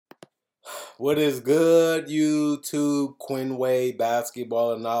What is good, YouTube? Quinway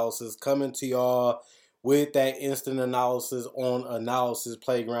Basketball Analysis coming to y'all with that instant analysis on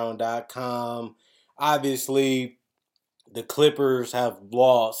analysisplayground.com. Obviously, the Clippers have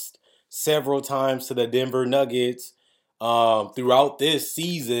lost several times to the Denver Nuggets throughout this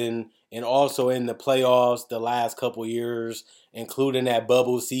season and also in the playoffs the last couple years, including that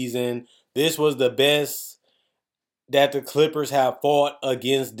bubble season. This was the best that the Clippers have fought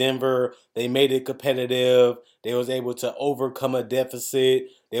against Denver. They made it competitive. They was able to overcome a deficit.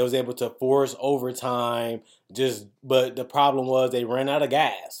 They was able to force overtime. But the problem was they ran out of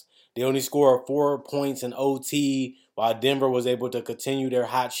gas. They only scored 4 points in OT, while Denver was able to continue their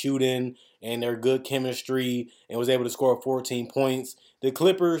hot shooting and their good chemistry and was able to score 14 points. The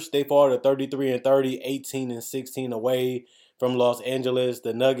Clippers, they fall to 33 and 30, 18 and 16 away from Los Angeles.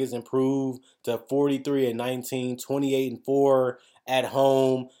 The Nuggets improved to 43 and 19, 28 and 4 at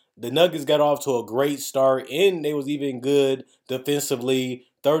home. The Nuggets got off to a great start, and they was even good defensively,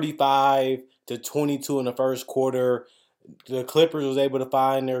 35 to 22 in the first quarter. The Clippers was able to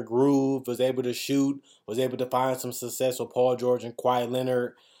find their groove, was able to shoot, was able to find some success with Paul George and Kawhi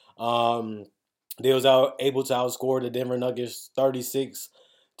Leonard. They was able to outscore the Denver Nuggets 36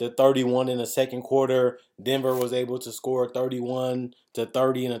 to 31 in the second quarter. Denver was able to score 31 to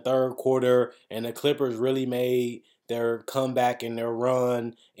 30 in the third quarter, and the Clippers really made their comeback and their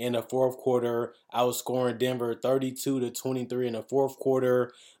run in the fourth quarter, outscoring Denver 32 to 23 in the fourth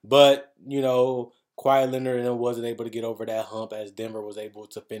quarter. But, Kawhi Leonard wasn't able to get over that hump as Denver was able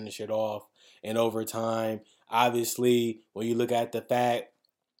to finish it off in overtime. Obviously, when you look at the fact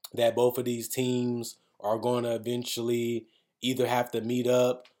that both of these teams are going to eventually either have to meet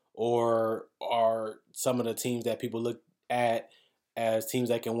up or are some of the teams that people look at as teams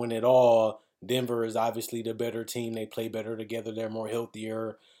that can win it all. Denver is obviously the better team. They play better together. They're more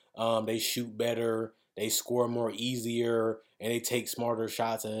healthier. They shoot better. They score more easier, and they take smarter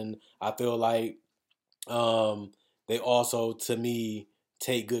shots. And I feel like they also, to me,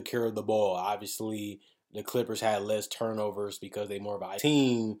 take good care of the ball. Obviously, the Clippers had less turnovers because they more of a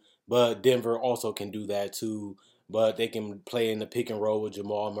team, but Denver also can do that too. But they can play in the pick and roll with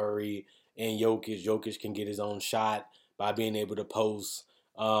Jamal Murray and Jokic. Jokic can get his own shot by being able to post.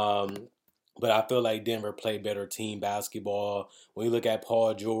 But I feel like Denver played better team basketball. When you look at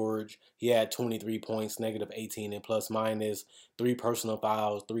Paul George, he had 23 points, negative 18 and plus minus, 3 personal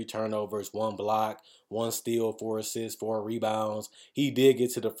fouls, 3 turnovers, 1 block, 1 steal, 4 assists, 4 rebounds. He did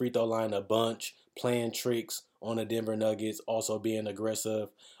get to the free throw line a bunch, playing tricks on the Denver Nuggets, also being aggressive.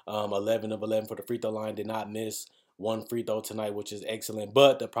 11 of 11 for the free throw line, did not miss 1 free throw tonight, which is excellent.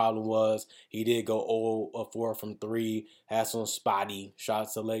 But the problem was he did go 0 of 4 from 3, had some spotty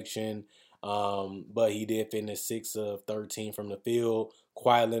shot selection. But he did finish 6 of 13 from the field.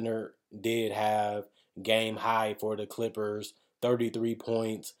 Kawhi Leonard did have game high for the Clippers, 33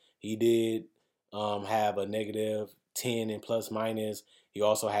 points. He did have a negative 10 and plus minus. He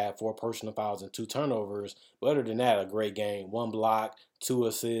also had 4 personal fouls and 2 turnovers. But other than that, a great game. 1 block, 2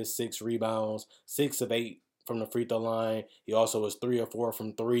 assists, 6 rebounds, 6 of 8 from the free throw line. He also was 3 of 4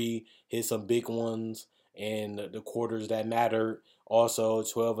 from 3, hit some big ones in the quarters that mattered. Also,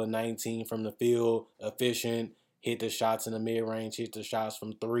 12 of 19 from the field, efficient, hit the shots in the mid-range, hit the shots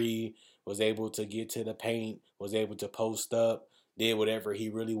from 3, was able to get to the paint, was able to post up, did whatever he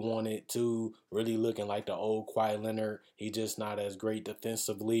really wanted to, really looking like the old Kawhi Leonard. He just not as great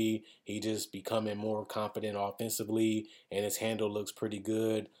defensively. He just becoming more confident offensively, and his handle looks pretty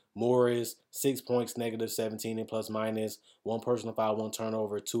good. Morris, 6 points, negative 17 and plus minus, 1 personal foul, 1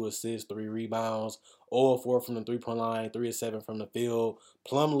 turnover, 2 assists, 3 rebounds, 0 of 4 from the three-point line, 3 of 7 from the field.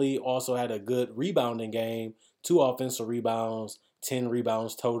 Plumlee also had a good rebounding game, 2 offensive rebounds, 10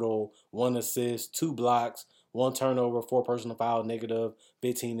 rebounds total, 1 assist, 2 blocks, 1 turnover, 4 personal foul, negative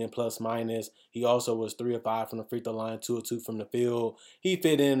 15 and plus minus. He also was 3 of 5 from the free throw line, 2 of 2 from the field. He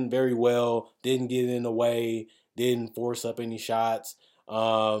fit in very well, didn't get in the way, didn't force up any shots.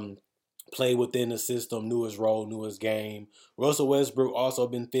 Played within the system, knew his role, knew his game. Russell Westbrook also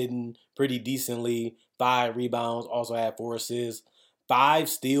been fitting pretty decently. 5 rebounds, also had 4 assists. 5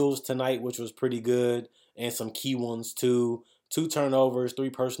 steals tonight, which was pretty good, and some key ones too. 2 turnovers, 3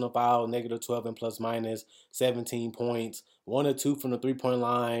 personal fouls, negative 12 and plus minus, 17 points. 1 or 2 from the three-point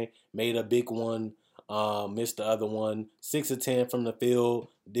line, made a big one, missed the other one. 6 of 10 from the field,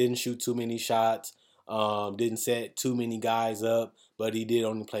 didn't shoot too many shots. Didn't set too many guys up, but he did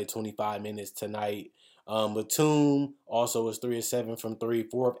only play 25 minutes tonight. Batum also was 3 of 7 from 3,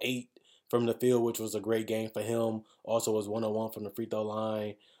 4 of 8 from the field, which was a great game for him. Also was 1 of 1 from the free throw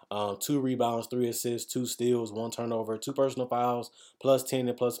line. 2 rebounds, 3 assists, 2 steals, 1 turnover, 2 personal fouls, plus 10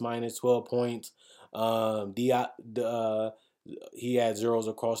 and plus minus 12 points. He had zeros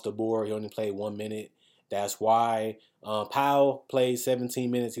across the board. He only played 1 minute. That's why. Powell played 17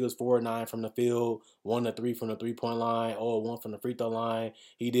 minutes. He was 4-9 from the field, 1-3 from the 3-point line, 0-1 from the free throw line.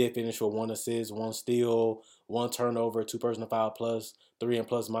 He did finish with 1 assist, 1 steal, 1 turnover, 2 personal foul, plus 3 and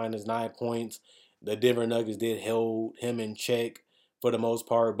plus minus 9 points. The Denver Nuggets did hold him in check for the most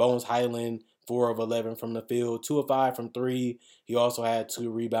part. Bones Highland, 4 of 11 from the field, 2 of 5 from 3. He also had 2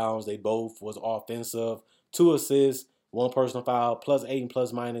 rebounds. They both was offensive. 2 assists, 1 personal foul, plus 8 and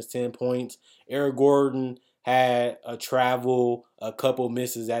plus minus 10 points. Eric Gordon had a travel, a couple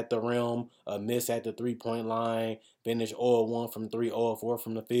misses at the rim, a miss at the 3-point line, finished 0-1 from 3, 0-4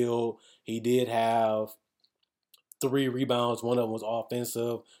 from the field. He did have 3 rebounds. One of them was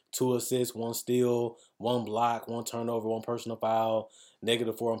offensive, 2 assists, 1 steal, 1 block, 1 turnover, 1 personal foul,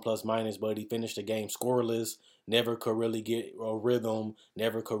 -4 and plus minus, but he finished the game scoreless. Never could really get a rhythm,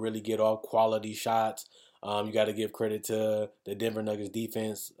 never could really get all quality shots. You got to give credit to the Denver Nuggets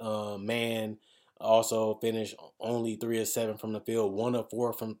defense. Man also finished only 3 of 7 from the field, 1 of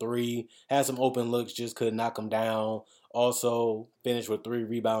 4 from 3. Had some open looks, just could knock them down. Also finished with 3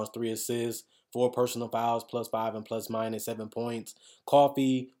 rebounds, 3 assists, 4 personal fouls, plus 5 and plus minus 7 points.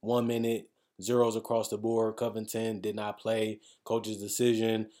 Coffee, 1 minute, zeros across the board. Covington did not play. Coach's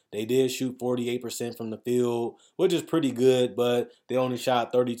decision. They did shoot 48% from the field, which is pretty good, but they only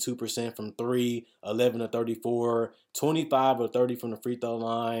shot 32% from 3, 11 of 34, 25 of 30 from the free throw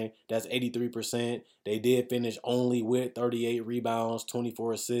line. That's 83%. They did finish only with 38 rebounds,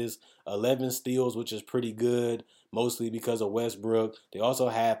 24 assists, 11 steals, which is pretty good, mostly because of Westbrook. They also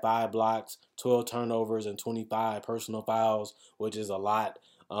had 5 blocks, 12 turnovers, and 25 personal fouls, which is a lot.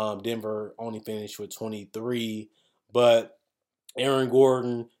 Denver only finished with 23, but Aaron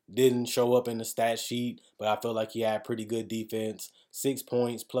Gordon didn't show up in the stat sheet, but I felt like he had pretty good defense. 6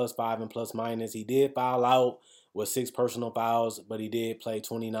 points, plus 5 and plus minus. He did foul out with 6 personal fouls, but he did play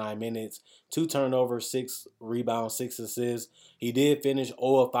 29 minutes. 2 turnovers, 6 rebounds, 6 assists. He did finish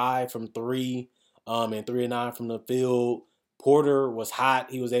 0 of 5 from 3, and 3 of 9 from the field. Porter was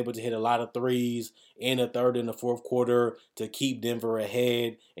hot. He was able to hit a lot of threes in the third and the fourth quarter to keep Denver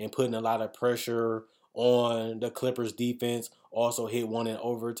ahead and putting a lot of pressure on the Clippers defense. Also hit 1 in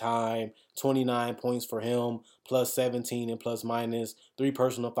overtime. 29 points for him, plus 17 and plus minus. 3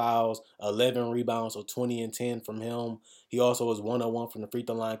 personal fouls, 11 rebounds, so 20 and 10 from him. He also was 1-1 from the free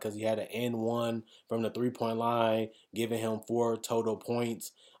throw line because he had an N1 from the 3-point line, giving him 4 total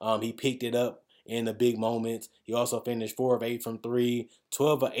points. He picked it up in the big moments. He also finished 4 of 8 from 3,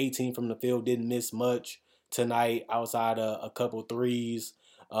 12 of 18 from the field. Didn't miss much tonight outside of a couple threes.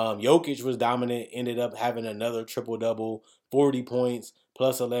 Jokic was dominant, ended up having another triple-double, 40 points,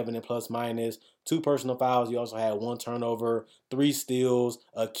 plus 11 and plus minus. 2 personal fouls. He also had 1 turnover, 3 steals,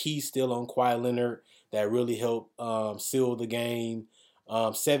 a key steal on Kawhi Leonard that really helped seal the game.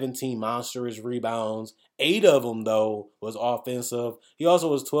 17 monstrous rebounds. 8 of them, though, was offensive. He also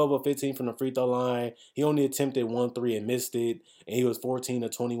was 12 of 15 from the free throw line. He only attempted 1 3 and missed it. And he was 14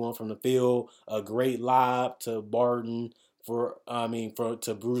 of 21 from the field. A great lob to Barton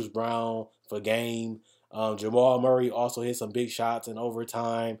to Bruce Brown for game. Jamal Murray also hit some big shots in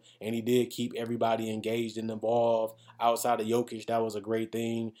overtime, and he did keep everybody engaged and involved. Outside of Jokic, that was a great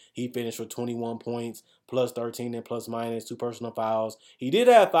thing. He finished with 21 points, plus 13 and plus minus, 2 personal fouls. He did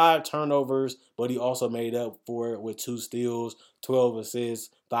have 5 turnovers, but he also made up for it with 2 steals, 12 assists,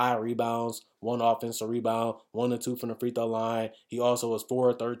 5 rebounds, 1 offensive rebound, 1 or 2 from the free throw line. He also was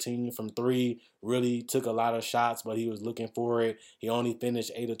 4 of 13 from 3. Really took a lot of shots, but he was looking for it. He only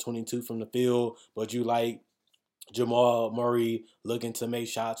finished 8 of 22 from the field, but you like Jamal Murray looking to make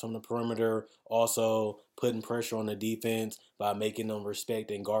shots from the perimeter, also putting pressure on the defense by making them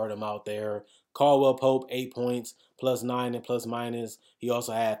respect and guard him out there. Caldwell Pope, 8 points, plus 9 and plus minus. He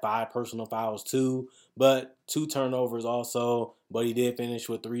also had 5 personal fouls too, but 2 turnovers also, but he did finish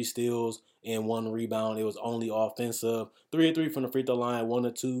with 3 steals and 1 rebound. It was only offensive. 3 of 3 from the free throw line, 1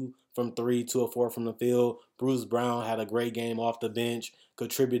 of 2 from 3, 2 of 4 from the field. Bruce Brown had a great game off the bench,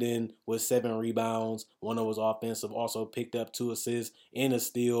 contributing with 7 rebounds. 1 of was offensive, also picked up 2 assists and a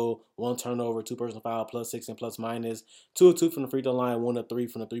steal, 1 turnover, 2 personal foul, plus 6 and plus minus. 2 of 2 from the free throw line, 1 of 3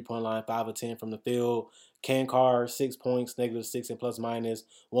 from the 3-point line, 5 of 10 from the field. Kankar, 6 points, -6 and plus minus.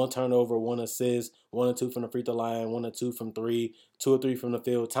 1 turnover, 1 assist, 1 of 2 from the free throw line, 1 of 2 from 3, 2 of 3 from the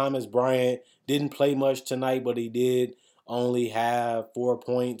field. Thomas Bryant didn't play much tonight, but he did only have 4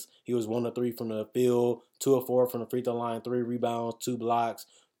 points. He was 1 of 3 from the field, 2 of 4 from the free throw line, 3 rebounds, 2 blocks,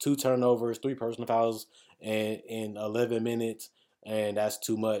 2 turnovers, 3 personal fouls, and in 11 minutes. and that's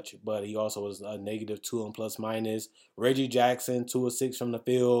too much. But he also was a -2 on plus minus. Reggie Jackson, 2 of 6 from the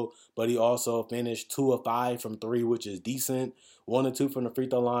field, but he also finished 2 of 5 from three, which is decent. 1 of 2 from the free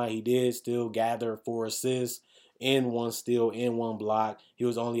throw line. He did still gather 4 assists in one steal, in one block. He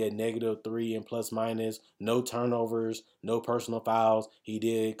was only a -3 in plus minus. No turnovers, no personal fouls. He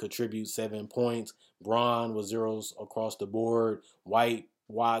did contribute 7 points. Braun was zeros across the board. White,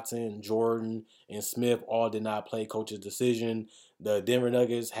 Watson, Jordan, and Smith all did not play coach's decision. The Denver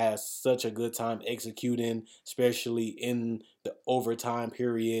Nuggets had such a good time executing, especially in the overtime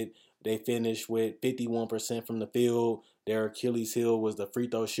period. They finished with 51% from the field. Their Achilles heel was the free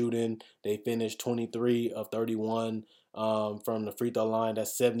throw shooting. They finished 23 of 31 from the free throw line.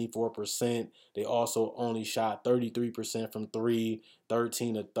 That's 74%. They also only shot 33% from three,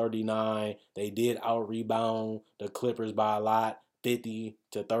 13 of 39. They did out rebound the Clippers by a lot, 50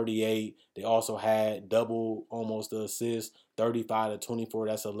 to 38. They also had double almost the assists, 35 to 24.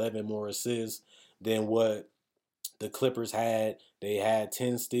 That's 11 more assists than what the Clippers had. They had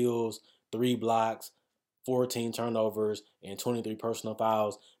 10 steals, 3 blocks, 14 turnovers, and 23 personal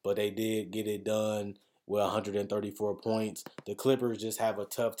fouls, but they did get it done with 134 points. The Clippers just have a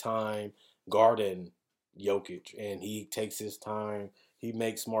tough time guarding Jokic, and he takes his time. He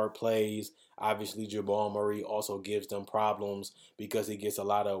makes smart plays. Obviously, Jamal Murray also gives them problems because he gets a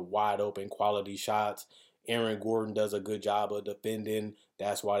lot of wide open quality shots. Aaron Gordon does a good job of defending.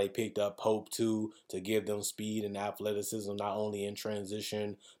 That's why they picked up Pope too, to give them speed and athleticism, not only in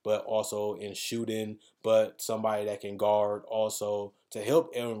transition, but also in shooting. But somebody that can guard also to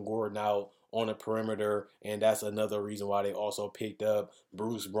help Aaron Gordon out on the perimeter. And that's another reason why they also picked up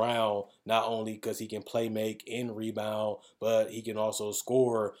Bruce Brown, not only because he can play make and rebound, but he can also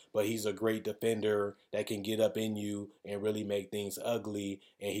score. But he's a great defender that can get up in you and really make things ugly.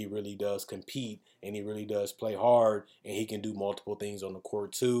 And he really does compete, and he really does play hard, and he can do multiple things on the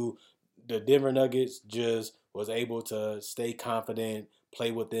court too. The Denver Nuggets just was able to stay confident,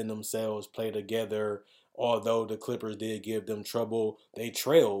 play within themselves, play together. Although the Clippers did give them trouble, they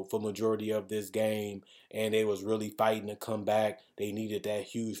trailed for majority of this game, and they was really fighting to come back. They needed that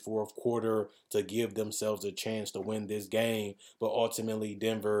huge fourth quarter to give themselves a chance to win this game, but ultimately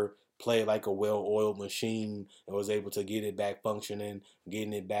Denver played like a well-oiled machine and was able to get it back functioning,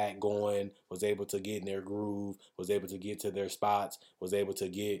 getting it back going, was able to get in their groove, was able to get to their spots, was able to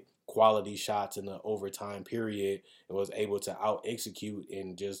get quality shots in the overtime period, and was able to out execute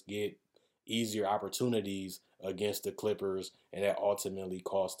and just get easier opportunities against the Clippers, and that ultimately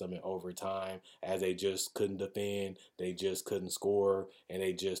cost them in overtime as they just couldn't defend, they just couldn't score, and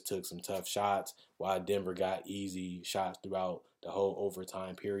they just took some tough shots while Denver got easy shots throughout the whole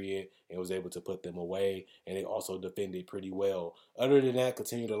overtime period and was able to put them away, and they also defended pretty well. Other than that,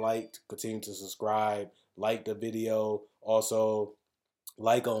 continue to like, continue to subscribe, like the video, also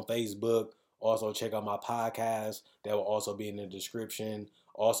like on Facebook. Also, check out my podcast. That will also be in the description.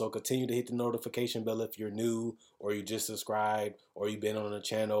 Also, continue to hit the notification bell if you're new or you just subscribed or you've been on the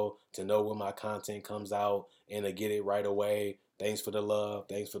channel to know when my content comes out and to get it right away. Thanks for the love.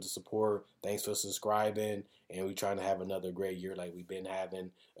 Thanks for the support. Thanks for subscribing. And we're trying to have another great year like we've been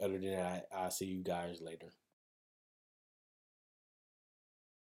having. Other than that, I'll see you guys later.